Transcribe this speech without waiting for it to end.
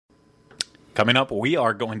Coming up, we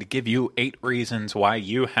are going to give you 8 reasons why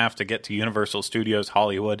you have to get to Universal Studios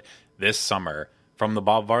Hollywood this summer. From the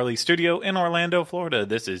Bob Varley Studio in Orlando, Florida,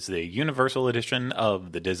 this is the Universal edition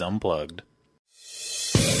of the Diz Unplugged.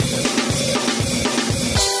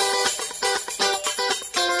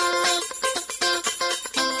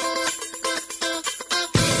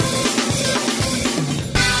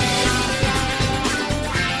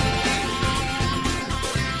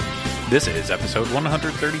 This is episode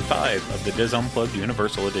 135 of the Diz Unplugged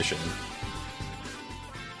Universal Edition.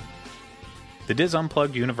 The Diz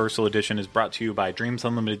Unplugged Universal Edition is brought to you by Dreams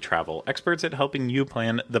Unlimited Travel, experts at helping you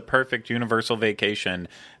plan the perfect Universal vacation.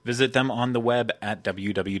 Visit them on the web at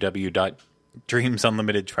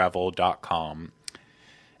www.dreamsunlimitedtravel.com.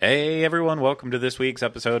 Hey everyone, welcome to this week's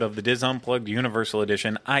episode of the Diz Unplugged Universal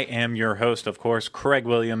Edition. I am your host, of course, Craig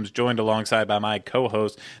Williams, joined alongside by my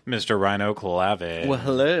co-host, Mr. Rhino Clavin. Well,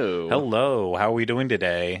 hello. Hello, how are we doing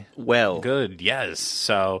today? Well. Good, yes.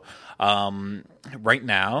 So, right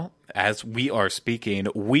now, as we are speaking,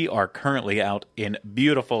 we are currently out in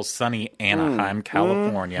beautiful, sunny Anaheim,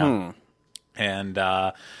 California.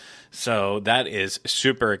 And, so that is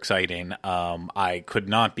super exciting. I could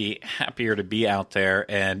not be happier to be out there.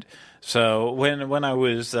 And so when I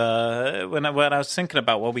was when I was thinking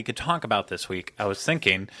about what we could talk about this week, I was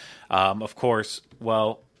thinking, of course,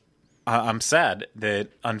 well, I'm sad that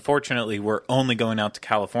unfortunately we're only going out to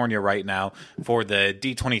California right now for the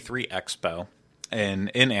D23 Expo in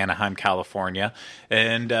Anaheim, California.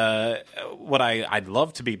 And what I'd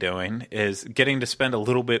love to be doing is getting to spend a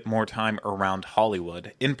little bit more time around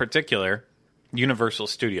Hollywood, in particular, Universal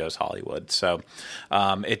Studios Hollywood. So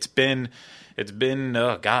it's been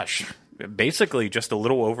basically just a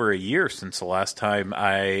little over a year since the last time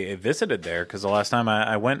I visited there, because the last time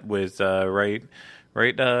I went was I want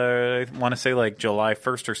to say like July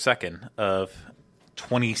 1st or 2nd of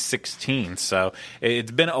 2016. So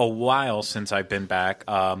it's been a while since I've been back.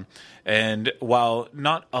 And while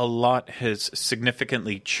not a lot has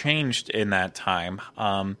significantly changed in that time,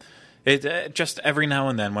 it just every now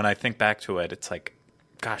and then when I think back to it, it's like,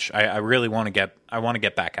 gosh, I really want to get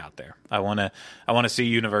back out there. I want to see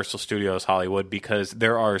Universal Studios Hollywood, because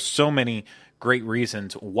there are so many great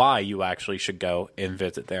reasons why you actually should go and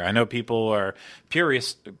visit there. I know people are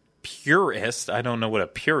purist. I don't know what a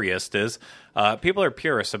purist is. People are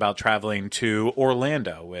purists about traveling to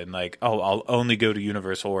Orlando and like, oh, I'll only go to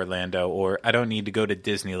Universal Orlando, or I don't need to go to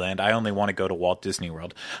Disneyland. I only want to go to Walt Disney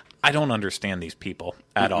World. I don't understand these people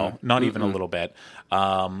at all, not even a little bit.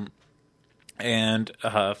 And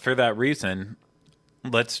for that reason,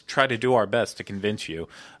 let's try to do our best to convince you.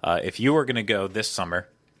 If you are going to go this summer,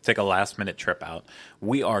 take a last-minute trip out,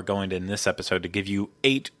 we are going to, in this episode, to give you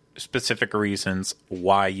 8 specific reasons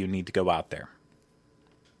why you need to go out there.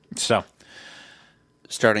 So,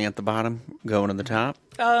 starting at the bottom, going to the top.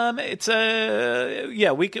 It's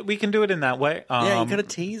we can do it in that way. You gotta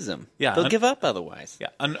tease them. Yeah, they'll give up otherwise. Yeah,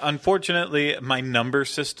 unfortunately, my number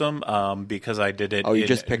system, because I did it. Oh, you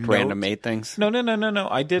just picked random 8 things? No.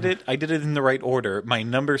 I did it in the right order. My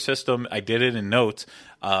number system, I did it in notes.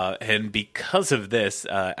 And because of this,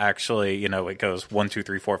 actually, it goes 1, 2,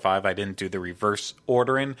 3, 4, 5. I didn't do the reverse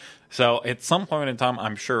ordering. So at some point in time,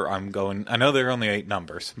 I'm sure I know there are only 8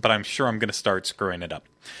 numbers, but I'm sure I'm going to start screwing it up.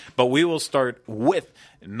 But we will start with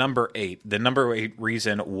number 8. The number 8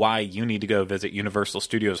 reason why you need to go visit Universal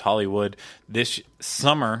Studios Hollywood this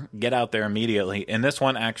summer. Get out there immediately. And this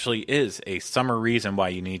one actually is a summer reason why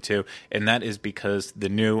you need to. And that is because the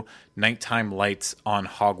new nighttime lights on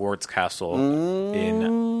Hogwarts Castle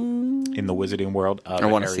in the Wizarding World of Harry Potter.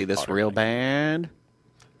 I want to see this real bad.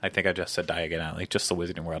 I think I just said Diagon Alley, just the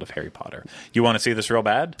Wizarding World of Harry Potter. You want to see this real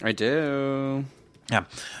bad? I do. Yeah.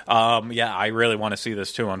 I really want to see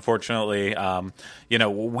this too. Unfortunately,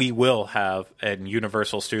 we will have in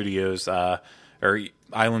Universal Studios or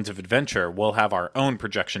Islands of Adventure, we'll have our own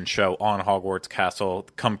projection show on Hogwarts Castle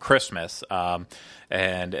come Christmas.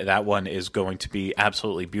 And that one is going to be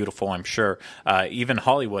absolutely beautiful, I'm sure. Even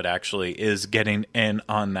Hollywood actually is getting in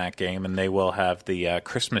on that game, and they will have the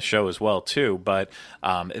Christmas show as well, too. But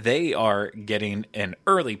they are getting an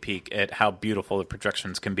early peek at how beautiful the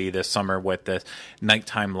projections can be this summer with the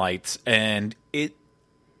nighttime lights, and it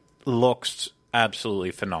looks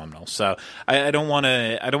absolutely phenomenal. So I don't want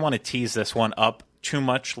to tease this one up too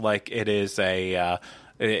much like it is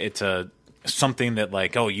something that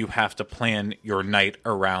like, oh, you have to plan your night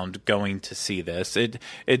around going to see this.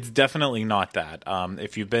 It's definitely not that.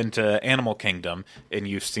 If you've been to Animal Kingdom and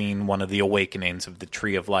you've seen one of the awakenings of the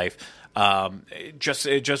Tree of Life,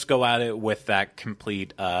 just go at it with that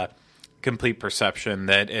complete complete perception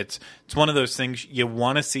that it's one of those things you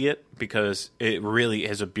want to see it because it really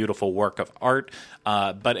is a beautiful work of art,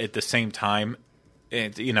 but at the same time,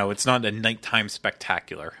 it's not a nighttime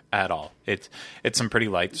spectacular at all. It's some pretty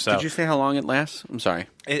light. So Did you say how long it lasts? I'm sorry.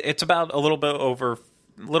 it's about a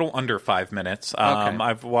little under 5 minutes. Okay.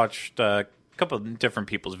 I've watched couple of different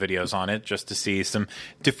people's videos on it just to see some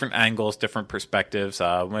different angles, different perspectives.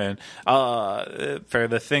 For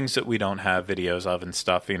the things that we don't have videos of and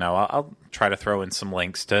stuff, I'll try to throw in some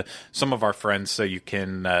links to some of our friends so you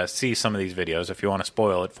can see some of these videos if you want to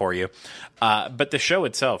spoil it for you. But the show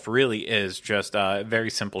itself really is just a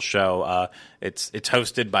very simple show. It's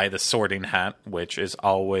hosted by the Sorting Hat, which is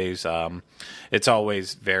always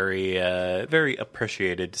very very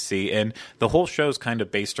appreciated to see, and the whole show is kind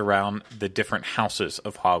of based around the different houses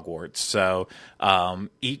of Hogwarts. So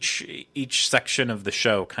each section of the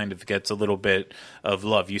show kind of gets a little bit of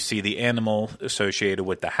love. You see the animal associated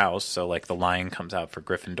with the house, so like the lion comes out for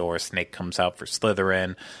Gryffindor, snake comes out for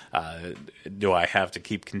Slytherin. Do I have to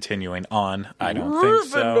keep continuing on? I don't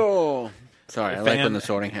think so. Sorry, I like when the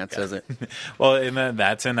Sorting Hat says it. Well, and then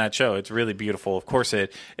that's in that show. It's really beautiful. Of course,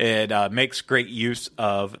 it makes great use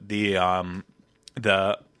of the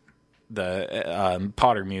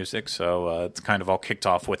Potter music. So it's kind of all kicked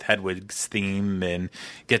off with Hedwig's theme and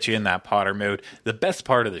gets you in that Potter mood. The best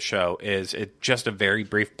part of the show is just a very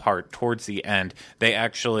brief part towards the end. They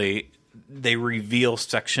reveal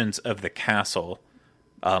sections of the castle.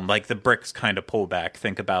 Like the bricks kind of pull back.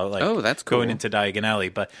 Think about that's cool. Going into Diagon Alley,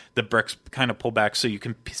 but the bricks kind of pull back so you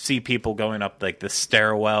can see people going up like the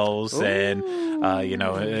stairwells. Ooh. And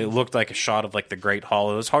it looked like a shot of like the Great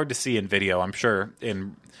Hall. It was hard to see in video. I'm sure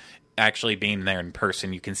in actually being there in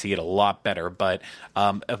person, you can see it a lot better. But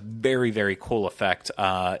a very, very cool effect.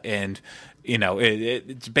 And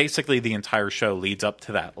it's basically the entire show leads up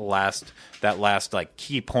to that last like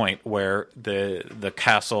key point where the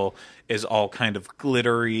castle is all kind of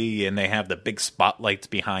glittery and they have the big spotlights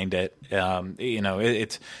behind it.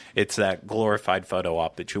 It's that glorified photo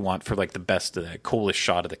op that you want for like the coolest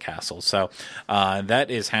shot of the castle. So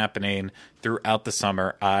that is happening throughout the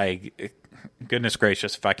summer. Goodness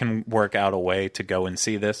gracious, if I can work out a way to go and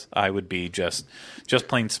see this, I would be just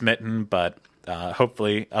plain smitten. But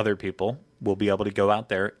hopefully other people will be able to go out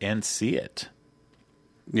there and see it.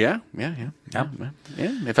 Yeah.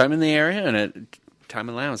 If I'm in the area and time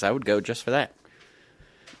allows, I would go just for that.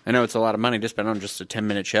 I know it's a lot of money to spend on just a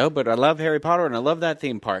 10-minute show, but I love Harry Potter and I love that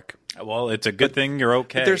theme park. Well, it's a good thing you're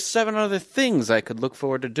okay. But there's 7 other things I could look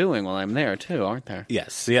forward to doing while I'm there, too, aren't there?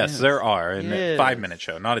 Yes, there are. And a 5-minute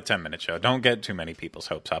show, not a 10-minute show. Don't get too many people's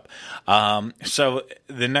hopes up. So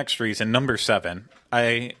the next reason, number 7,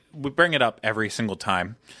 we bring it up every single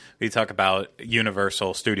time we talk about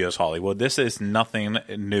Universal Studios Hollywood. This is nothing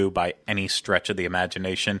new by any stretch of the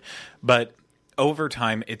imagination, but over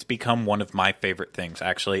time, it's become one of my favorite things,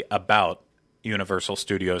 actually, about Universal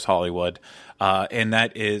Studios Hollywood, and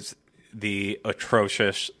that is the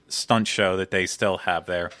atrocious stunt show that they still have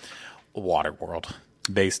there, Waterworld,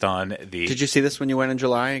 based on the... Did you see this when you went in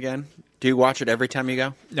July again? Do you watch it every time you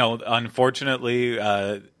go? No, unfortunately,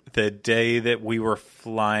 the day that we were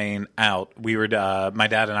flying out, my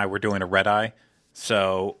dad and I were doing a red eye,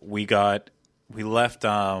 so we left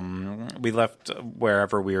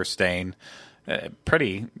wherever we were staying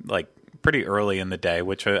pretty early in the day,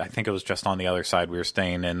 which I think it was just on the other side. We were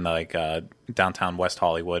staying in like downtown West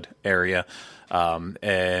Hollywood area,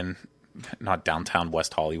 and not downtown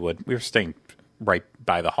West Hollywood. We were staying right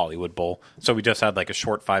by the Hollywood Bowl, so we just had like a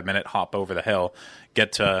short 5-minute hop over the hill,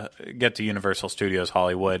 get to Universal Studios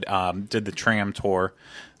Hollywood. Did the tram tour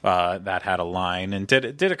that had a line, and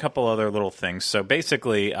did a couple other little things. So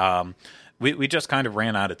basically, we just kind of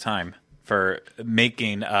ran out of time for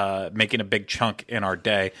making a big chunk in our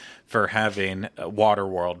day for having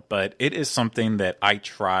Waterworld, but it is something that I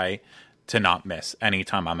try to not miss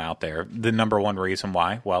anytime I'm out there. The number one reason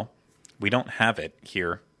why, well, we don't have it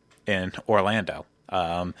here in Orlando.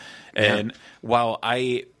 And while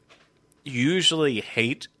I usually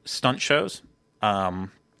hate stunt shows,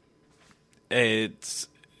 there's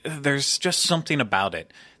just something about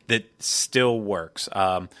it that still works.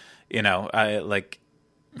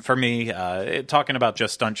 For me, talking about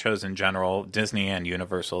just stunt shows in general, Disney and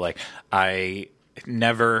Universal, I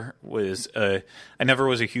never was a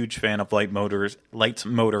huge fan of lights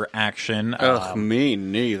motor action. Me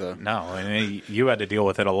neither. No, I mean, you had to deal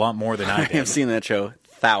with it a lot more than I did. I have seen that show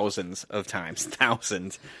thousands of times.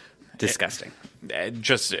 Thousands. Disgusting.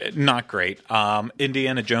 Just not great.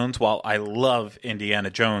 Indiana Jones, while I love Indiana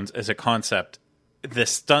Jones as a concept, the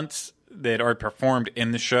stunts that are performed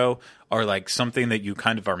in the show are like something that you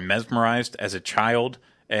kind of are mesmerized as a child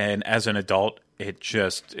and as an adult,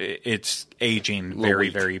 it's aging very,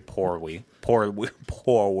 very poorly. Poorly.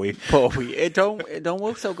 It don't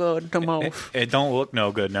look so good no more. It don't look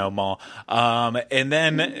no good no more. And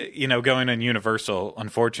then, going on Universal,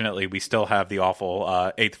 unfortunately, we still have the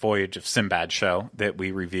awful Eighth Voyage of Sinbad show that we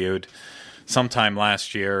reviewed sometime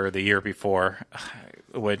last year or the year before,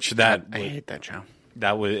 which I hate that show.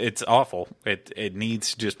 It's awful. It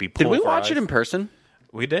needs to just be pulled. Did we watch it in person?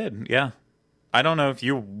 We did, yeah. I don't know if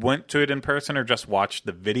you went to it in person or just watched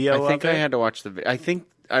the video. I think I had to watch the. I think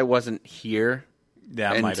I wasn't here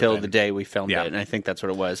until the day we filmed it, and I think that's what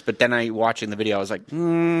it was. But then watching the video, I was like,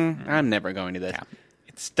 I'm never going to this. Yeah.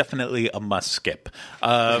 It's definitely a must skip.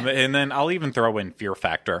 And then I'll even throw in Fear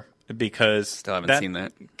Factor because still haven't seen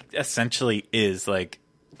that. Essentially, is like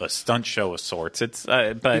a stunt show of sorts. It's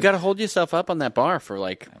but you got to hold yourself up on that bar for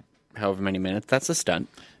like however many minutes. That's a stunt.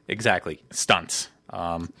 Exactly, stunts.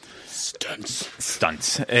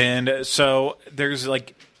 Stunts. And so there's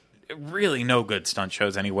like really no good stunt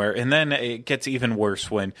shows anywhere. And then it gets even worse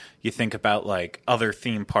when you think about like other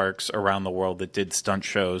theme parks around the world that did stunt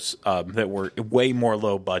shows that were way more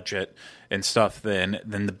low budget and stuff than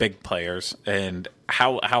the big players, and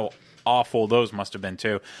how awful those must have been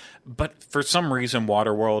too. But for some reason,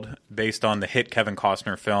 Waterworld, based on the hit Kevin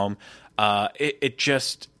Costner film, it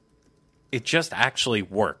just actually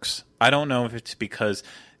works. I don't know if it's because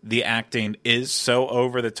the acting is so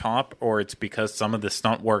over the top, or it's because some of the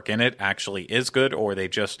stunt work in it actually is good, or they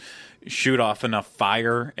just shoot off enough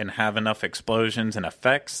fire and have enough explosions and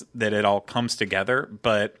effects that it all comes together.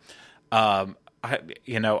 But I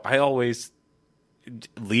always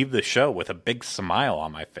leave the show with a big smile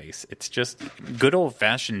on my face. It's just good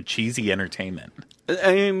old-fashioned cheesy entertainment.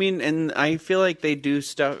 I mean, and I feel like they do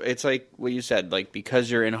stuff. It's like what you said, like because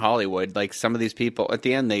you're in Hollywood, like some of these people at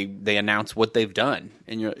the end they announce what they've done,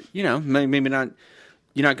 and maybe not.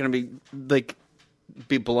 You're not going to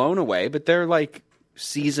be blown away, but they're like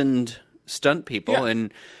seasoned stunt people,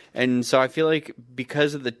 and so I feel like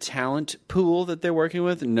because of the talent pool that they're working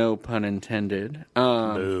with, no pun intended,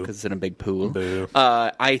 because it's in a big pool. Boo.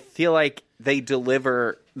 I feel like they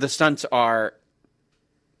deliver. The stunts are.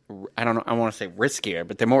 I don't know. I want to say riskier,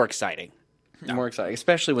 but they're more exciting. More exciting,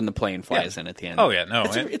 especially when the plane flies in at the end. Oh yeah, no,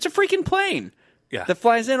 it's a freaking plane. Yeah, that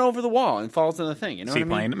flies in over the wall and falls in the thing. You know, seaplane,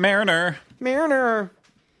 what I mean? Mariner.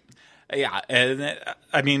 Yeah,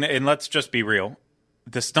 and let's just be real.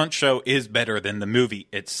 The stunt show is better than the movie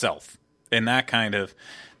itself, and that kind of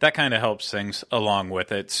helps things along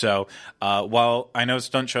with it. So while I know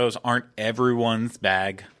stunt shows aren't everyone's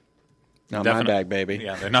bag. Not my bag, baby.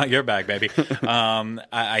 Yeah, they're not your bag, baby.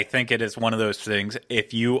 I think it is one of those things.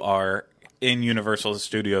 If you are in Universal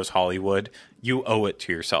Studios Hollywood, you owe it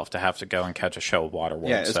to yourself to have to go and catch a show of Waterworld.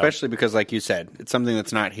 Yeah, especially because, like you said, it's something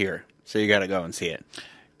that's not here. So you got to go and see it.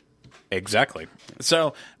 Exactly.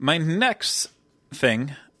 So my next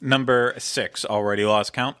thing, number 6, already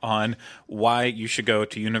lost count on why you should go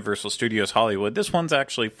to Universal Studios Hollywood. This one's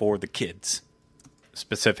actually for the kids.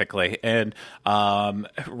 Specifically, and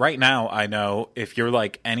right now I know if you're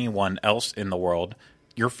like anyone else in the world,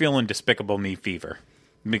 you're feeling Despicable Me fever,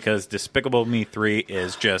 because Despicable Me 3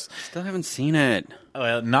 is just still haven't seen it.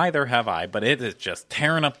 Neither have I, but it is just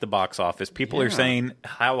tearing up the box office. People are saying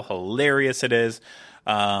how hilarious it is.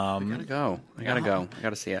 I gotta go. I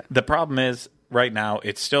gotta see it. The problem is right now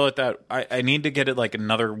it's still at that. I need to get it like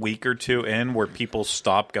another week or two in where people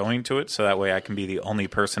stop going to it, so that way I can be the only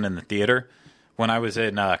person in the theater. When I was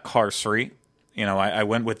in Cars 3, I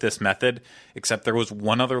went with this method, except there was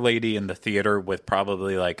one other lady in the theater with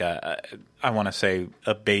probably like I want to say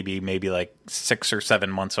a baby, maybe like 6 or 7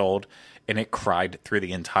 months old, and it cried through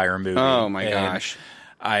the entire movie. Oh my gosh.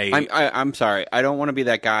 I'm sorry. I don't want to be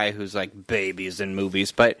that guy who's like babies in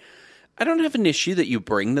movies, but I don't have an issue that you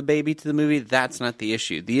bring the baby to the movie. That's not the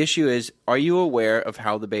issue. The issue is, are you aware of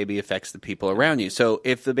how the baby affects the people around you? So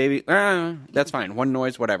if the baby, that's fine. One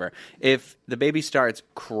noise, whatever. If the baby starts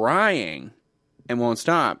crying and won't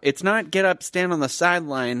stop, it's not get up, stand on the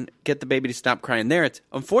sideline, get the baby to stop crying there. It's,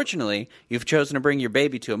 unfortunately, you've chosen to bring your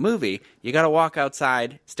baby to a movie. You got to walk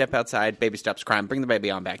outside, step outside, baby stops crying, bring the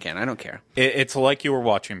baby on back in. I don't care. It's like you were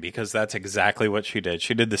watching, because that's exactly what she did.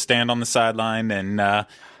 She did the stand on the sideline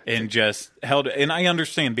and just held it. And I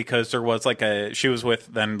understand, because there was she was with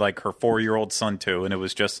then like her 4-year-old son too, and it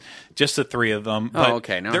was just the three of them. But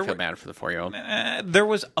okay. Now I feel bad for the 4-year-old. There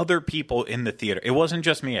was other people in the theater. It wasn't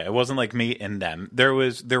just me. It wasn't like me and them. There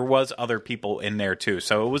was other people in there too.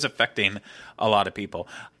 So it was affecting a lot of people.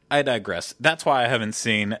 I digress. That's why I haven't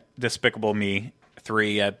seen Despicable Me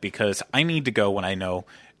 3 yet, because I need to go when I know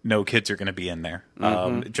no kids are going to be in there.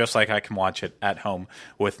 Just like I can watch it at home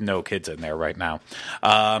with no kids in there right now.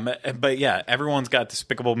 But yeah, everyone's got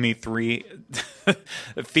Despicable Me 3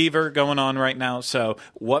 fever going on right now. So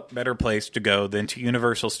what better place to go than to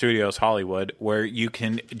Universal Studios Hollywood, where you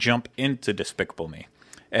can jump into Despicable Me?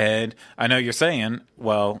 And I know you're saying,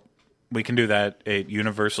 well, we can do that at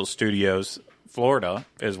Universal Studios Florida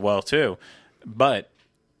as well too. But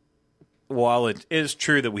while it is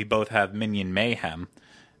true that we both have Minion Mayhem,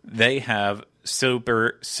 they have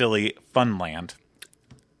Super Silly Funland.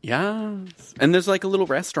 Yeah. And there's like a little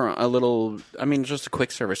restaurant, just a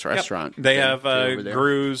quick service restaurant. Yep. They have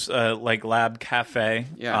Gru's like Lab Cafe,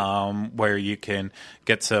 where you can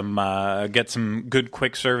get some good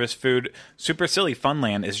quick service food. Super Silly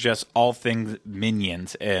Funland is just all things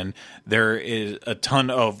Minions, and there is a ton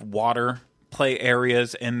of water play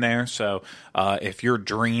areas in there. So if your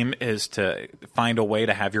dream is to find a way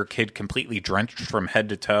to have your kid completely drenched from head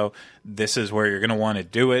to toe, this is where you're going to want to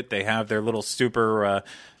do it. They have their little super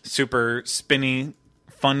spinny,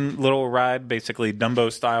 fun little ride, basically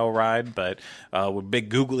Dumbo style ride, but with big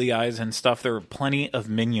googly eyes and stuff. There are plenty of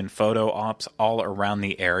Minion photo ops all around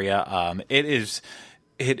the area. It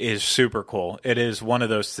is super cool. It is one of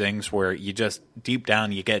those things where you just deep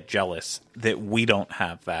down you get jealous that we don't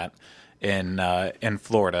have that in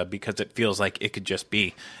Florida, because it feels like it could just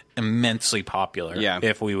be immensely popular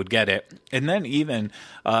if we would get it. And then even,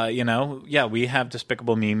 we have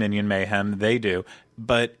Despicable Me, Minion Mayhem, they do,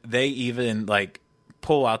 but they even like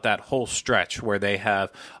pull out that whole stretch where they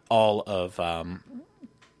have all of,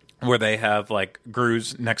 where they have like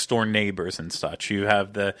Gru's next door neighbors and such. You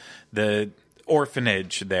have the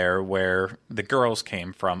orphanage there where the girls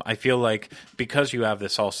came from. I feel like because you have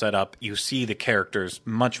this all set up, you see the characters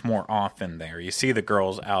much more often there. You see the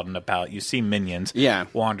girls out and about. You see Minions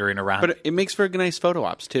wandering around. But it makes for nice photo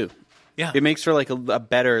ops too. Yeah. It makes for like a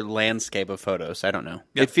better landscape of photos. I don't know.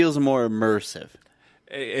 Yeah. It feels more immersive.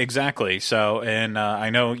 Exactly. So, and I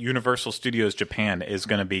know Universal Studios Japan is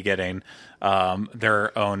going to be getting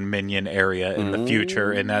their own Minion area in the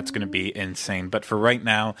future, and that's going to be insane. But for right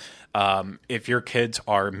now, if your kids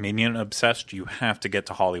are Minion obsessed, you have to get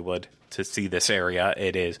to Hollywood to see this area.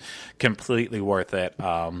 It is completely worth it.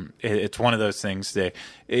 It's one of those things that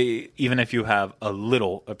even if you have a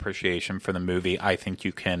little appreciation for the movie, I think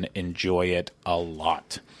you can enjoy it a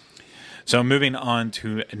lot. So moving on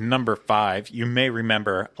to number 5, you may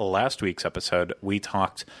remember last week's episode, we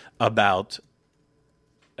talked about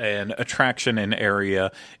an attraction and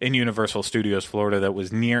area in Universal Studios Florida that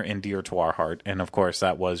was near and dear to our heart, and of course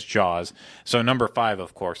that was Jaws. So number 5,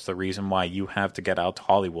 of course, the reason why you have to get out to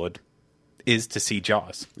Hollywood is to see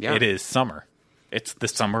Jaws. Yeah. It is summer. It's the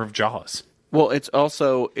summer of Jaws. Well, it's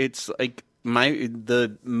like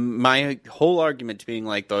my whole argument to being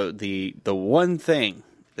like the one thing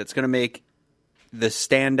that's going to make the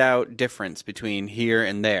standout difference between here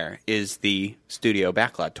and there is the Studio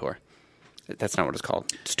Backlot Tour. That's not what it's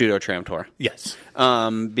called. Studio Tram Tour. Yes.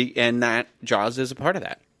 And that Jaws is a part of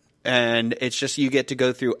that. And it's just you get to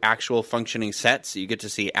go through actual functioning sets. You get to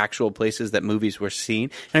see actual places that movies were seen.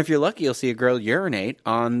 And if you're lucky, you'll see a girl urinate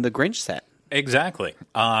on the Grinch set. Exactly.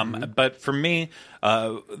 But for me,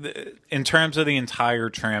 in terms of the entire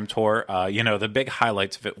tram tour, the big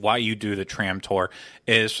highlights of it, why you do the tram tour,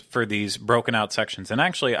 is for these broken out sections. And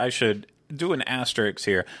actually, I should do an asterisk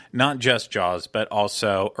here, not just Jaws, but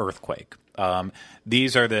also Earthquake.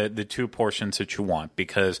 These are the two portions that you want,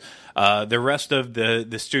 because the rest of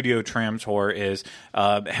the studio tram tour is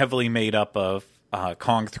heavily made up of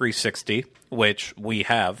Kong 360, which we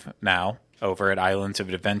have now over at Islands of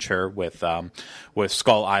Adventure with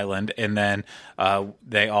Skull Island, and then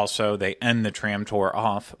they end the tram tour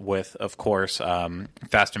off with, of course,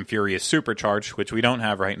 Fast and Furious Supercharged, which we don't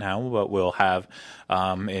have right now, but we'll have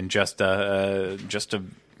in just a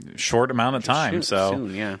short amount of time.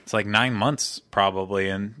 Soon, yeah. It's like 9 months probably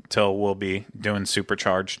until we'll be doing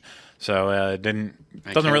Supercharged. So it doesn't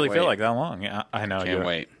really feel like that long. Yeah, I know. Can't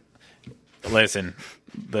wait. Listen.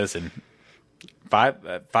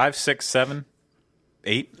 5, 6, 7,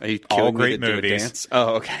 8. Are you all great me to movies. Do a dance?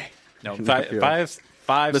 Oh, okay. No,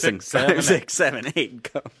 5, Listen, 6, 7, 5, 6, 7,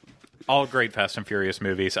 8. Go. All great Fast and Furious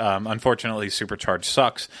movies. Unfortunately, Supercharged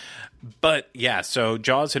sucks. But yeah, so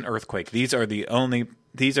Jaws and Earthquake. These are the only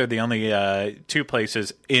two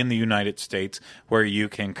places in the United States where you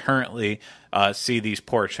can currently see these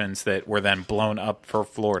portions that were then blown up for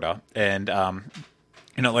Florida. And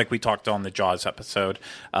You know, like we talked on the Jaws episode,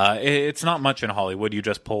 it's not much in Hollywood. You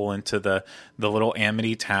just pull into the little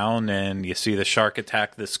Amity town and you see the shark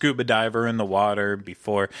attack the scuba diver in the water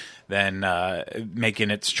before then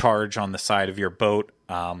making its charge on the side of your boat.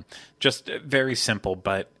 Just very simple,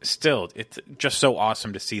 but still, it's just so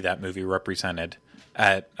awesome to see that movie represented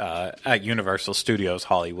at Universal Studios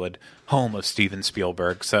Hollywood, home of Steven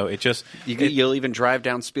Spielberg. So you'll even drive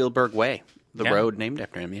down Spielberg Way, the Yeah. road named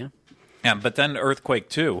after him. Yeah. Yeah, but then Earthquake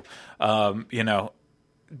 2, you know,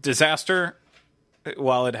 Disaster,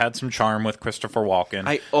 while it had some charm with Christopher Walken.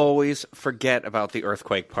 I always forget about the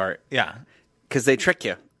earthquake part yeah, because they trick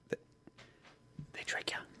you. They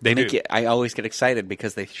trick you. They Make do. I always get excited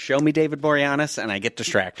because they show me David Boreanaz and I get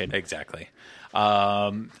distracted. exactly.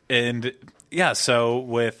 And yeah, so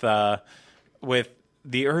with the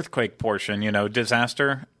Earthquake portion, you know,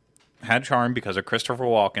 Disaster had charm because of Christopher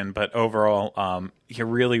Walken, but overall, you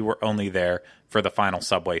really were only there for the final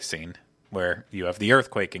subway scene where you have the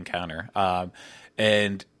earthquake encounter,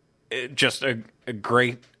 and just a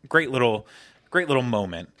great little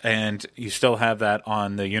moment. And you still have that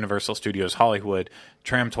on the Universal Studios Hollywood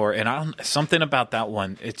tram tour. And something about that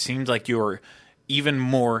one, it seems like you were even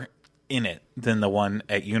more in it than the one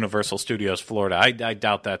at Universal Studios Florida. I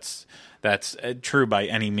doubt that's true by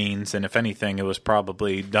any means, and if anything, it was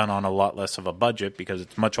probably done on a lot less of a budget because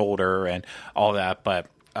it's much older and all that, but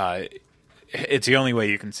it's the only way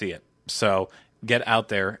you can see it. So get out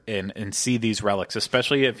there and see these relics,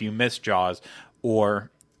 especially if you miss Jaws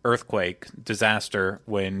or Earthquake, Disaster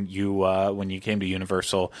when you came to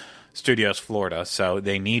Universal Studios Florida. So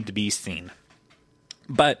they need to be seen.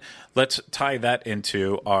 But let's tie that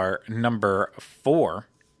into our number 4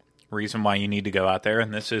 reason why you need to go out there,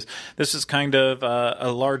 and this is kind of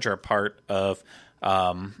a larger part of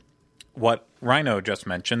what Rhino just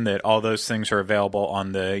mentioned, that all those things are available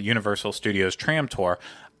on the Universal Studios Tram Tour.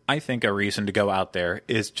 I think a reason to go out there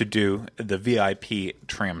is to do the VIP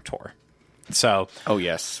Tram Tour. So, Oh,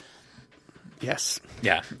 yes. Yes.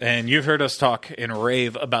 yeah, and you've heard us talk and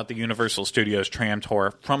rave about the Universal Studios Tram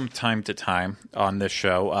Tour from time to time on this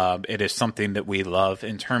show. It is something that we love.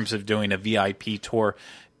 In terms of doing a VIP tour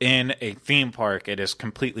in a theme park, it is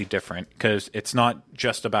completely different because it's not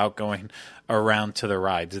just about going around to the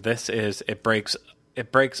rides. It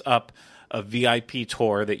breaks up a VIP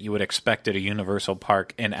tour that you would expect at a Universal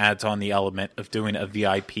park and adds on the element of doing a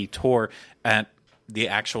VIP tour at the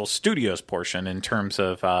actual studios portion in terms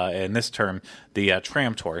of, in this term, the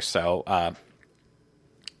tram tour. So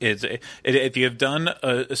if you've done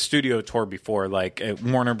a studio tour before, like at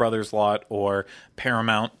Warner Brothers lot or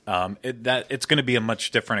Paramount, it's going to be a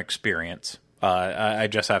much different experience. I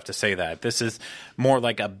just have to say that. This is more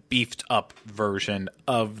like a beefed up version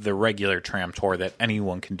of the regular tram tour that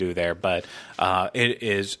anyone can do there, but it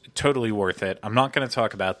is totally worth it. I'm not going to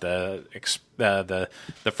talk about the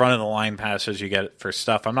front of the line passes you get for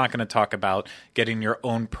stuff. I'm not going to talk about getting your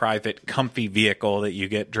own private comfy vehicle that you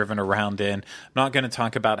get driven around in. I'm not going to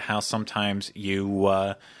talk about how sometimes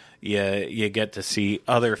you get to see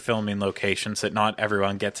other filming locations that not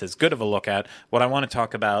everyone gets as good of a look at. What I want to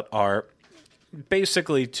talk about are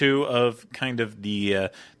basically 2 of kind of the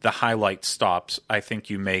highlight stops I think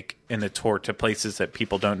you make in the tour to places that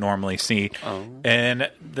people don't normally see. Oh. And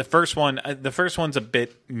the first one's a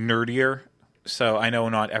bit nerdier, so I know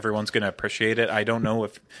not everyone's going to appreciate it. I don't know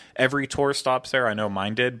if every tour stops there. I know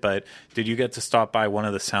mine did, but did you get to stop by one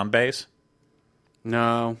of the sound bays?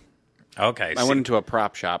 No. Okay. I went into a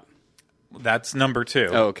prop shop. That's number 2.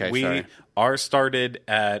 Oh, okay, sorry.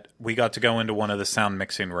 We got to go into one of the sound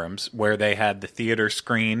mixing rooms where they had the theater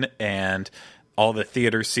screen and all the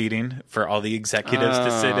theater seating for all the executives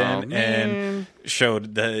to sit in, and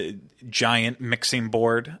showed the giant mixing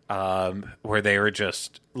board where they were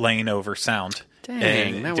just laying over sound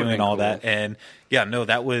and that doing all cool. that. And yeah, no,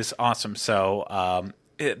 that was awesome. So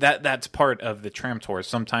that's part of the tram tours.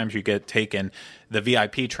 Sometimes you get taken, the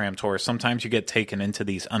VIP tram tour, sometimes you get taken into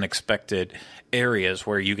these unexpected areas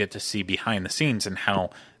where you get to see behind the scenes and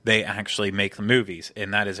how they actually make the movies.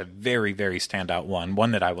 And that is a very, very standout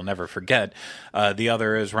one that I will never forget. The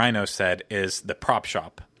other, as Rhino said, is the prop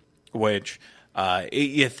shop, which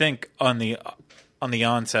you think on the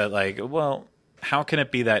onset, like, well, how can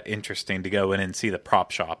it be that interesting to go in and see the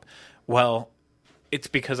prop shop? Well, it's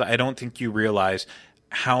because I don't think you realize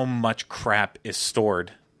how much crap is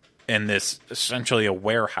stored in this, essentially a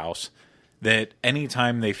warehouse, that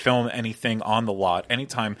anytime they film anything on the lot,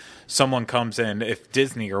 anytime someone comes in, if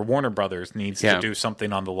Disney or Warner Brothers needs to do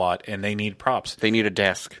something on the lot and they need props, They need a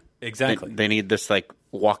desk. Exactly. They need this, like,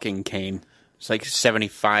 walking cane. It's like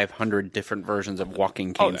 7,500 different versions of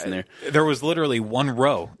walking canes in there. There was literally one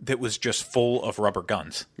row that was just full of rubber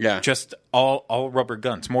guns. Yeah. Just all rubber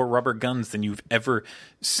guns. More rubber guns than you've ever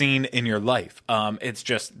seen in your life. It's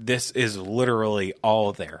just, this is literally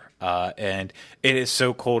all there. And it is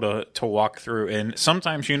so cool to walk through. And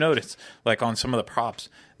sometimes you notice, like on some of the props,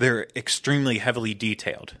 they're extremely heavily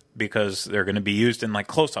detailed because they're going to be used in like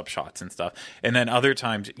close-up shots and stuff. And then other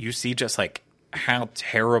times you see just like how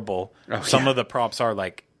terrible some of the props are.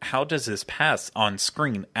 Like, how does this pass on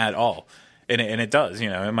screen at all? And it does,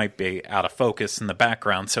 it might be out of focus in the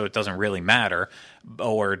background, so it doesn't really matter,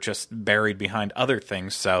 or just buried behind other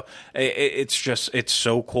things. So it's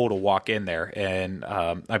so cool to walk in there. And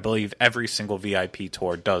I believe every single VIP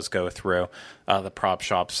tour does go through the prop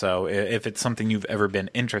shop. So if it's something you've ever been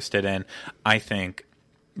interested in, I think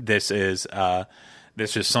this is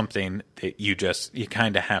something that you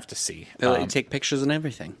kind of have to see. They let you take pictures and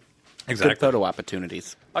everything. Exactly. Good photo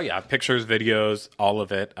opportunities. Oh yeah, pictures, videos, all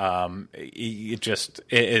of it.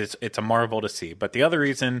 It's a marvel to see. But the other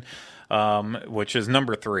reason, which is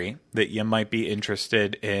number 3, that you might be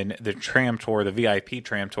interested in the tram tour, the VIP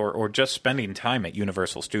tram tour, or just spending time at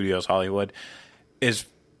Universal Studios Hollywood, is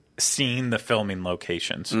seeing the filming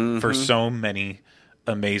locations for so many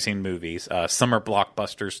amazing movies, summer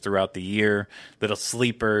blockbusters throughout the year, little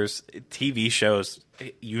sleepers, TV shows,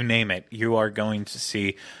 you name it. You are going to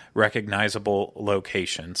see recognizable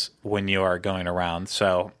locations when you are going around.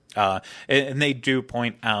 So, and they do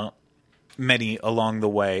point out many along the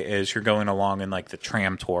way as you're going along in like the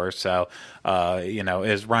tram tour. So,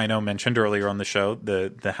 as Rhino mentioned earlier on the show,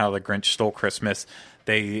 the How the Grinch Stole Christmas,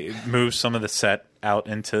 they moved some of the set out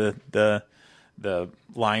into the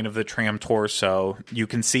line of the tram tour, so you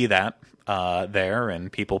can see that there,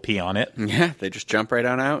 and people pee on it. Yeah, they just jump right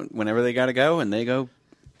on out whenever they got to go, and they go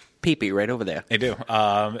pee-pee right over there. They do.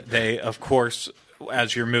 They, of course,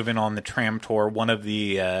 as you're moving on the tram tour, one of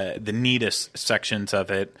the neatest sections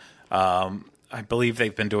of it, I believe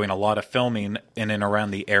they've been doing a lot of filming in and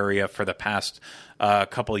around the area for the past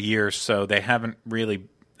couple of years, so they haven't really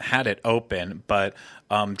had it open, but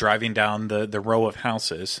driving down the row of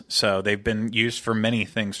houses. So they've been used for many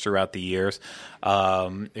things throughout the years.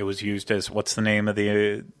 It was used as, what's the name of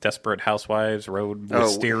the Desperate Housewives Road?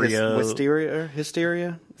 Wisteria?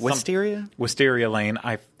 Wisteria Lane.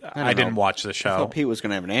 I didn't watch the show. I thought Pete was going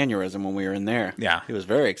to have an aneurysm when we were in there. Yeah. He was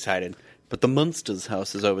very excited. But the Munsters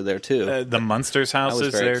house is over there, too. The Munsters house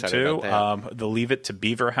is there, too. The Leave It to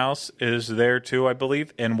Beaver house is there, too, I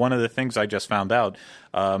believe. And one of the things I just found out,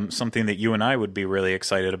 something that you and I would be really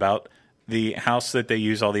excited about, the house that they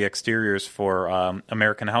use all the exteriors for,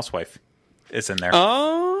 American Housewife, is in there.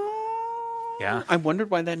 Oh! Yeah. I wondered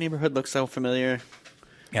why that neighborhood looks so familiar.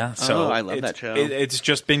 Yeah, so I love that show. It's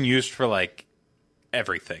just been used for, like,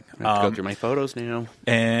 everything. I have to go through my photos now.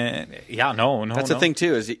 And yeah, no. That's the thing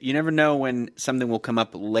too, is you never know when something will come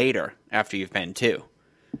up later after you've been too.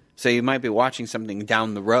 So you might be watching something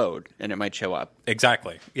down the road and it might show up.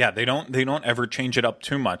 Exactly. Yeah, they don't ever change it up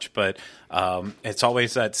too much, but it's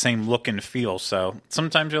always that same look and feel. So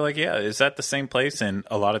sometimes you're like, yeah, is that the same place? And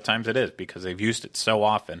a lot of times it is, because they've used it so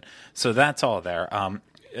often. So that's all there.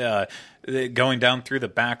 Going down through the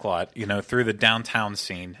back lot, through the downtown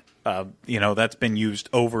scene, that's been used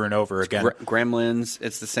over and over again. Gremlins,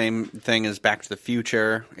 it's the same thing as Back to the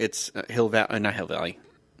Future. It's Hill Valley, not Hill Valley.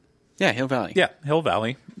 Yeah, Hill Valley. Yeah, Hill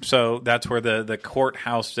Valley. So that's where the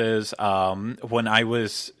courthouse is. When I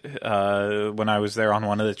was there on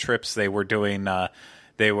one of the trips, they were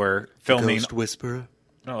filming Ghost Whisperer.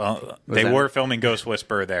 Well, they were filming Ghost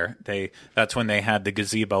Whisperer there. That's when they had the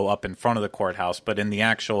gazebo up in front of the courthouse. But in the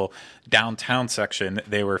actual downtown section,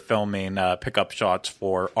 they were filming pickup shots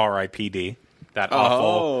for R.I.P.D. That awful.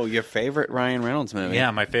 Oh, your favorite Ryan Reynolds movie?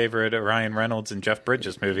 Yeah, my favorite Ryan Reynolds and Jeff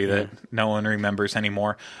Bridges movie that no one remembers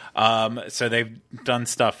anymore. So they've done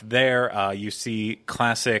stuff there. You see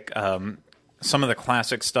classic. Some of the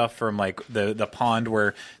classic stuff from like the pond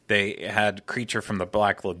where they had Creature from the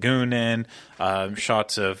Black Lagoon in,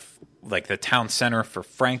 shots of like the town center for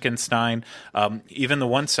Frankenstein. Even the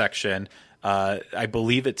one section, I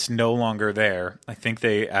believe it's no longer there. I think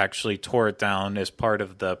they actually tore it down as part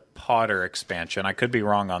of the Potter expansion. I could be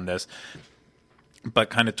wrong on this,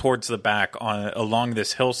 but kind of towards the back along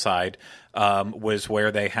this hillside was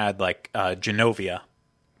where they had like Genovia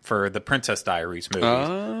for the Princess Diaries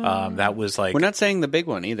movies. That was like... We're not saying the big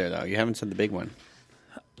one either, though. You haven't said the big one.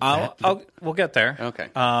 We'll get there. Okay.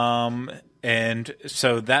 And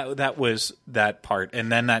so that was that part.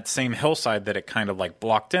 And then that same hillside that it kind of like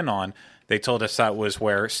blocked in on, they told us that was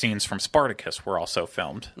where scenes from Spartacus were also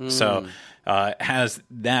filmed. So it has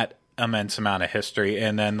that immense amount of history.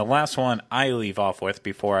 And then the last one I leave off with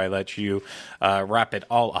before I let you wrap it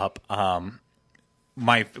all up.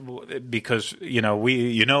 Because you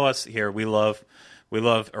know us here, we love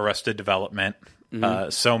Arrested Development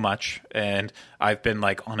so much, and I've been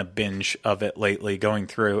like on a binge of it lately, going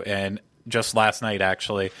through. And just last night,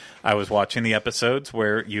 actually, I was watching the episodes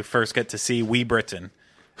where you first get to see Wee Britain.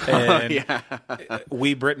 And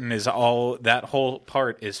Wee Britain is that whole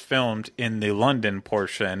part is filmed in the London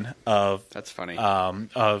portion of That's funny.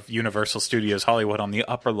 Of Universal Studios Hollywood on the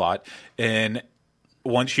upper lot. And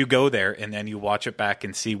once you go there and then you watch it back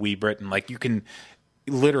and see Wee Britain, like you can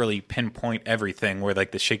literally pinpoint everything where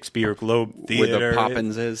like the Shakespeare Globe Theater, where the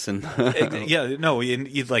Poppins is, and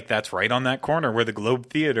like that's right on that corner where the Globe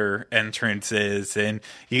Theater entrance is, and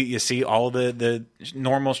you see all the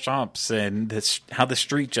normal shops and how the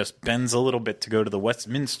street just bends a little bit to go to the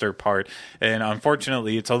Westminster part. And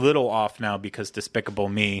unfortunately, it's a little off now because Despicable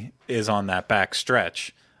Me is on that back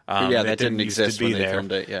stretch. That didn't exist when they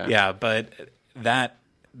filmed it. Yeah, but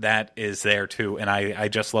that is there too, and I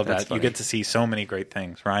just love that. Funny. You get to see so many great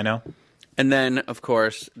things, Rhino. And then, of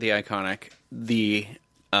course, the iconic, the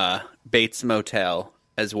Bates Motel,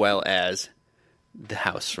 as well as the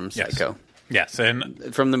house from Psycho. Yes,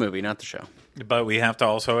 and from the movie, not the show. But we have to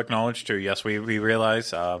also acknowledge too. Yes, we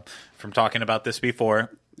realize from talking about this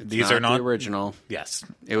before, these are not the original. Yes,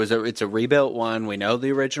 it's a rebuilt one. We know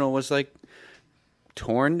the original was like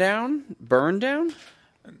torn down, burned down.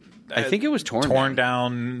 I think it was torn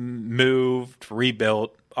down, moved,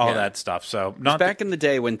 rebuilt, all that stuff. So not back in the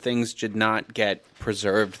day when things did not get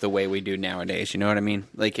preserved the way we do nowadays. You know what I mean?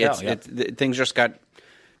 Like things just got.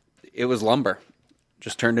 It was lumber,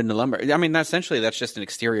 just turned into lumber. I mean, that's just an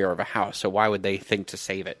exterior of a house. So why would they think to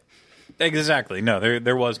save it? Exactly. No,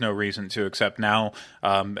 there was no reason to, except now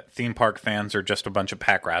theme park fans are just a bunch of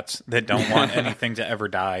pack rats that don't want anything to ever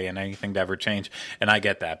die and anything to ever change. And I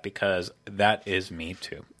get that because that is me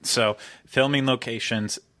too. So filming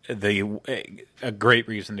locations, a great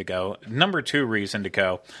reason to go. Number 2 reason to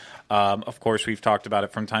go, of course, we've talked about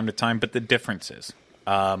it from time to time, but the differences.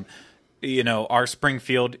 Our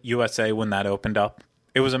Springfield, USA, when that opened up,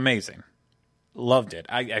 it was amazing. Loved it.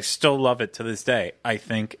 I still love it to this day. I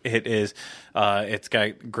think it is. It's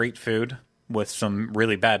got great food with some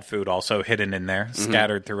really bad food also hidden in there,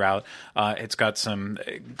 scattered throughout. It's got some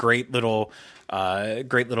great little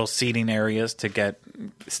seating areas to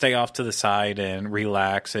stay off to the side and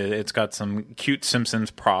relax. It's got some cute Simpsons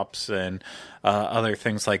props and other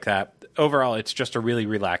things like that. Overall, it's just a really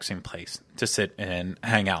relaxing place to sit and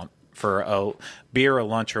hang out for a beer or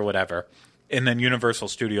lunch or whatever. And then Universal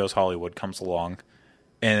Studios Hollywood comes along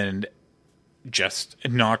and just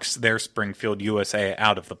knocks their Springfield, USA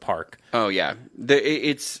out of the park. Oh, yeah.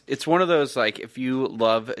 It's one of those, like, if you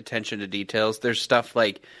love attention to details, there's stuff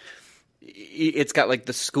like, it's got, like,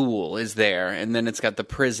 the school is there, and then it's got the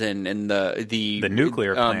prison and the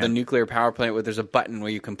nuclear plant. The nuclear power plant where there's a button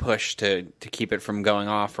where you can push to keep it from going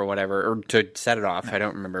off or whatever, or to set it off. I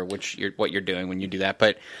don't remember what you're doing when you do that,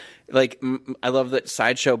 but... Like, I love that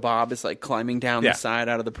Sideshow Bob is, like, climbing down the side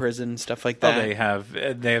out of the prison, stuff like that. Oh,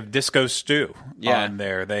 they have Disco Stew on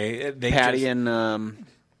there. They Patty and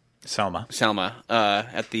Selma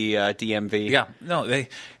at the DMV. Yeah, no,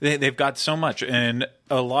 they've got so much, and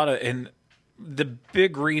a lot of, and the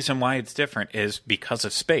big reason why it's different is because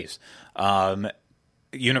of space.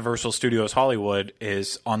 Universal Studios Hollywood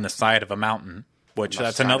is on the side of a mountain.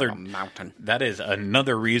 That is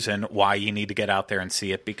another reason why you need to get out there and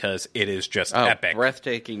see it, because it is just epic.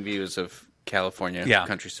 Breathtaking views of California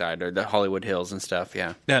countryside or the Hollywood Hills and stuff,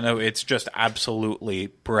 No, it's just absolutely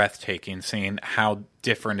breathtaking seeing how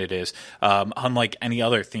different it is. Unlike any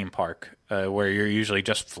other theme park where you're usually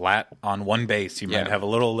just flat on one base. You might have a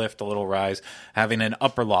little lift, a little rise. Having an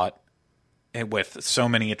upper lot with so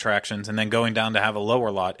many attractions, and then going down to have a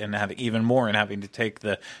lower lot and have even more, and having to take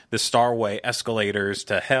the Starway escalators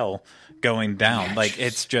to hell going down. Yeah, like,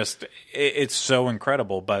 it's so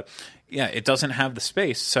incredible. But yeah, it doesn't have the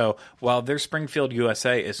space. So while their Springfield,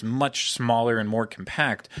 USA is much smaller and more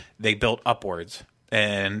compact, they built upwards.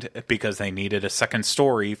 And because they needed a second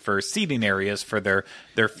story for seating areas for their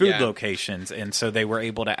food locations, and so they were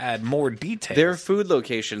able to add more details. Their food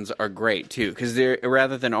locations are great too, because they're,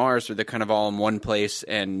 rather than ours, where they're kind of all in one place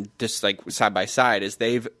and just like side by side, is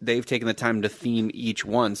they've taken the time to theme each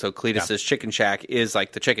one. So Cletus's Chicken Shack is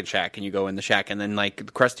like the Chicken Shack, and you go in the shack, and then like the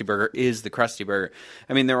Krusty Burger is the Krusty Burger.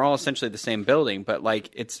 I mean, they're all essentially the same building, but like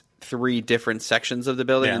it's 3 different sections of the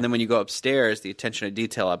building, and then when you go upstairs, the attention to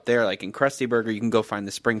detail up there, like in Krusty Burger, you can go find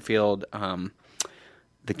the Springfield,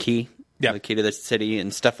 the key to the city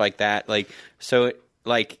and stuff like that. Like, so,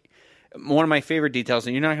 like, one of my favorite details,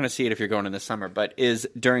 and you're not going to see it if you're going in the summer, but is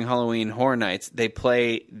during Halloween Horror Nights, they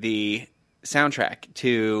play the soundtrack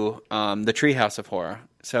to the Treehouse of Horror.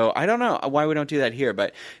 So I don't know why we don't do that here,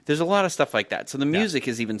 but there's a lot of stuff like that. So the music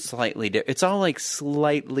is even slightly different. It's all like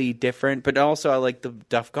slightly different, but also I like the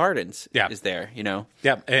Duff Gardens is there, you know?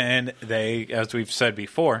 Yeah, and they, as we've said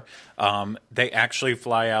before, they actually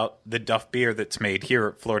fly out the Duff beer that's made here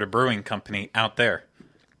at Florida Brewing Company out there,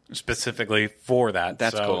 specifically for that.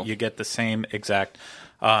 That's cool. You get the same exact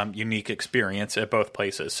unique experience at both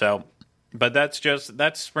places. So, but that's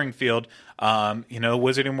Springfield.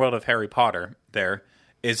 Wizarding World of Harry Potter there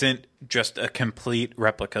isn't just a complete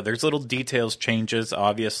replica. There's little details, changes.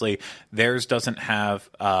 Obviously, theirs doesn't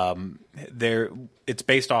have it's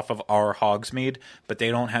based off of our Hogsmeade, but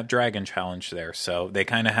they don't have Dragon Challenge there. So they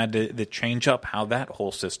kind of had to change up how that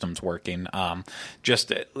whole system's working.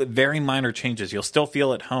 Just very minor changes. You'll still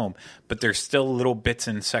feel at home, but there's still little bits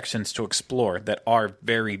and sections to explore that are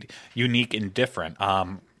very unique and different.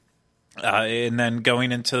 And then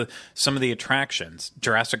going into some of the attractions,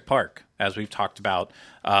 Jurassic Park, as we've talked about,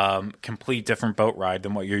 complete different boat ride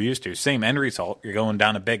than what you're used to. Same end result. You're going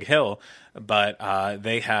down a big hill, but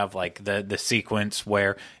they have like the sequence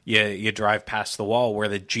where you drive past the wall where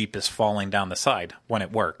the Jeep is falling down the side when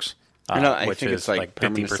it works. I which think is it's like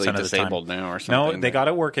 50% of the disabled time. now or something. No, they got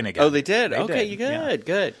it working again. Oh, they did? Okay, did.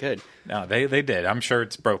 Good. No, they did. I'm sure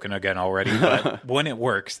it's broken again already, but when it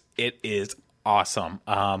works, it is awesome.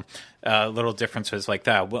 Little differences like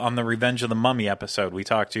that. On the Revenge of the Mummy episode, we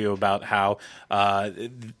talked to you about how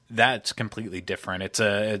that's completely different.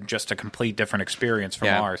 It's just a complete different experience from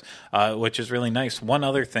ours, which is really nice. One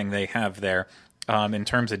other thing they have there, in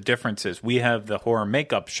terms of differences, we have the horror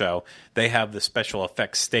makeup show. They have the special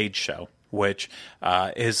effects stage show, which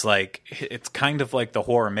is like, it's kind of like the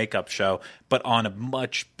horror makeup show, but on a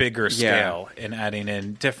much bigger scale, and adding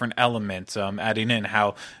in different elements, adding in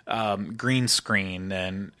how green screen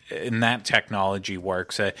and that technology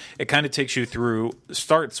works. It kind of takes you through,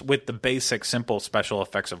 starts with the basic simple special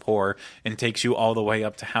effects of horror and takes you all the way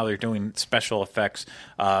up to how they're doing special effects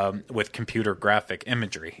with computer graphic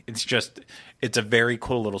imagery. It's a very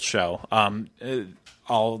cool little show.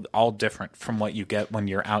 All different from what you get when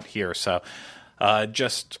you're out here. So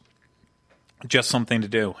just something to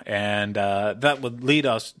do. And that would lead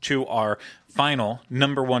us to our final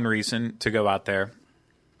number one reason to go out there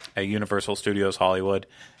at Universal Studios Hollywood.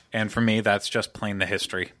 And for me, that's just plain the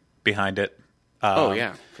history behind it.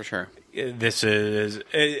 For sure. This is,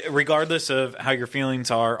 regardless of how your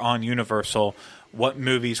feelings are on Universal, what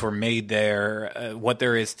movies were made there, what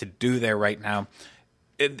there is to do there right now,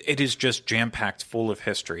 it is just jam-packed full of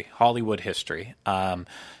history, Hollywood history.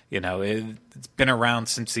 It's been around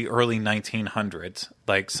since the early 1900s,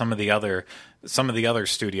 like some of the other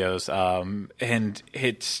studios, and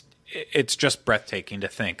it's just breathtaking to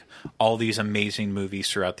think all these amazing movies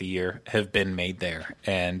throughout the year have been made there.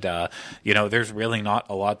 And there's really not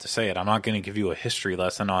a lot to say it. I'm not going to give you a history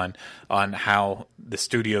lesson on how the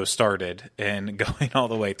studio started and going all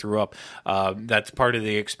the way through up. That's part of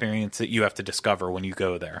the experience that you have to discover when you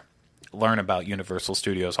go there. Learn about Universal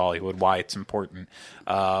Studios Hollywood, why it's important.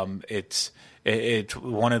 It's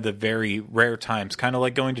one of the very rare times, kind of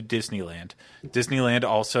like going to Disneyland. Disneyland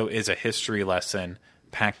also is a history lesson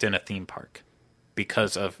packed in a theme park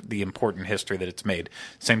because of the important history that it's made.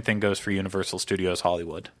 Same thing goes for Universal Studios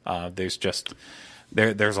Hollywood. There's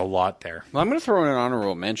a lot there. Well, I'm going to throw in an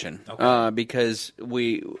honorable mention because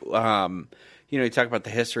we, you talk about the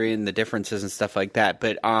history and the differences and stuff like that.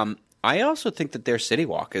 But I also think that their City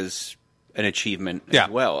Walk is an achievement as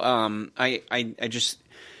well. I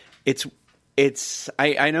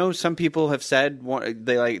know some people have said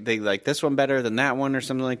they like this one better than that one or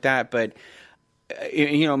something like that, but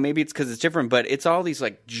maybe it's because it's different, but it's all these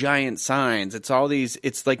like giant signs.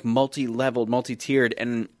 It's like multi-leveled, multi-tiered,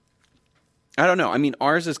 and I don't know. I mean,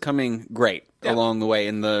 ours is coming great along the way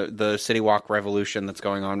in the City Walk revolution that's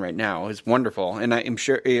going on right now. It's wonderful, and I'm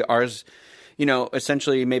sure ours,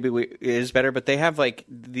 essentially maybe it is better, but they have like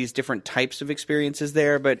these different types of experiences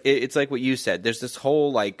there. But it's like what you said. There's this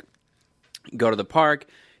whole like go to the park.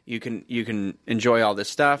 You can enjoy all this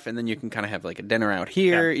stuff, and then you can kind of have like a dinner out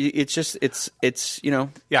here. Yeah. It's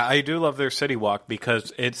Yeah, I do love their City Walk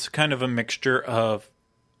because it's kind of a mixture of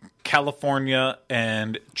California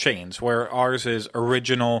and chains, where ours is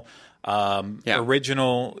original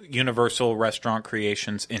Universal restaurant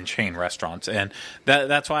creations in chain restaurants, and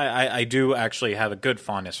that's why I do actually have a good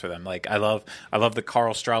fondness for them. Like I love the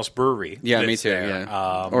Karl Strauss Brewery. Yeah, me too. There.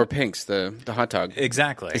 Yeah, or Pink's the hot dog.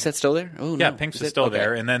 Exactly. Is that still there? Oh, no. Yeah, Pink's is still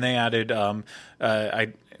there, and then they added.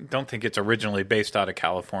 I don't think it's originally based out of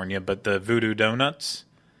California, but the Voodoo Donuts.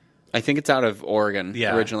 I think it's out of Oregon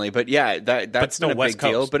originally, but yeah, that's still been a West big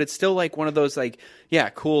deal. Coast. But it's still like one of those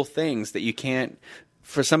cool things that you can't.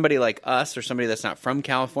 For somebody like us or somebody that's not from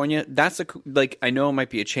California, that's I know it might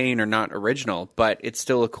be a chain or not original, but it's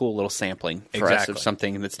still a cool little sampling for us of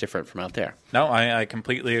something that's different from out there. No, I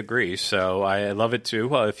completely agree. So I love it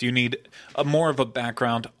too. If you need more of a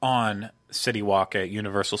background on City Walk at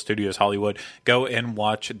Universal Studios Hollywood, go and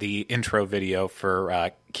watch the intro video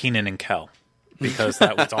for Kenan and Kel, because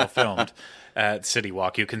that was all filmed at City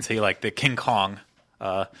Walk. You can see like the King Kong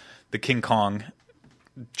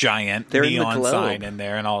giant neon sign in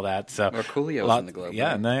there and all that. So or Coolio was in the Globe.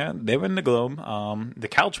 Yeah, and they were in the Globe. The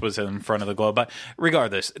couch was in front of the Globe. But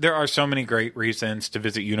regardless, there are so many great reasons to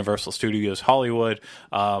visit Universal Studios Hollywood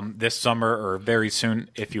this summer or very soon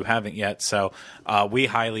if you haven't yet. So we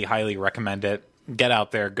highly, highly recommend it. Get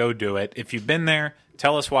out there, go do it. If you've been there,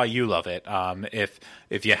 tell us why you love it.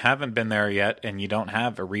 If you haven't been there yet and you don't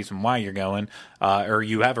have a reason why you're going, or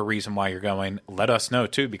you have a reason why you're going, let us know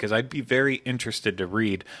too, because I'd be very interested to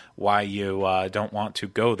read why you don't want to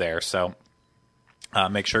go there. So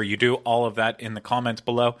make sure you do all of that in the comments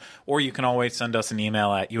below, or you can always send us an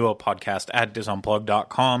email at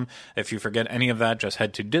uopodcast@disunplug.com. If you forget any of that, just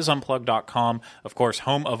head to disunplug.com. Of course,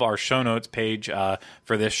 home of our show notes page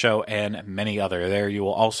for this show and many other. There you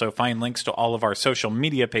will also find links to all of our social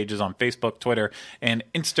media pages on Facebook, Twitter, and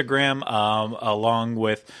Instagram, along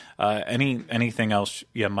with anything else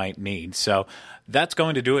you might need. So that's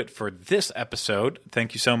going to do it for this episode.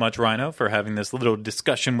 Thank you so much, Rhino, for having this little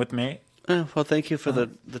discussion with me. Well, thank you for the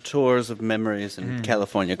tours of memories in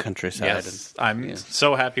California countryside. Yes, I'm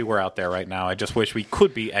so happy we're out there right now. I just wish we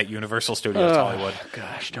could be at Universal Studios Hollywood.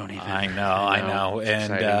 Gosh, don't even. I know.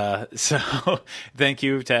 And so thank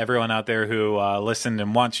you to everyone out there who listened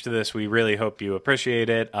and watched this. We really hope you appreciate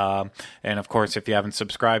it. And, of course, if you haven't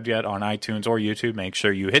subscribed yet on iTunes or YouTube, make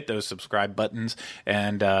sure you hit those subscribe buttons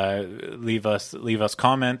and leave us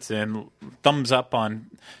comments and thumbs up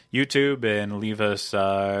on YouTube and leave us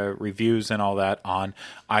reviews and all that on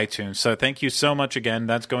iTunes. So thank you so much again.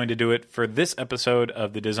 That's going to do it for this episode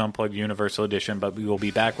of the Dis Unplugged Universal Edition, but we will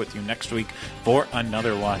be back with you next week for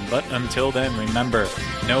another one. But until then, remember,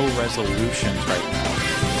 no resolutions right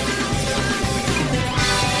now.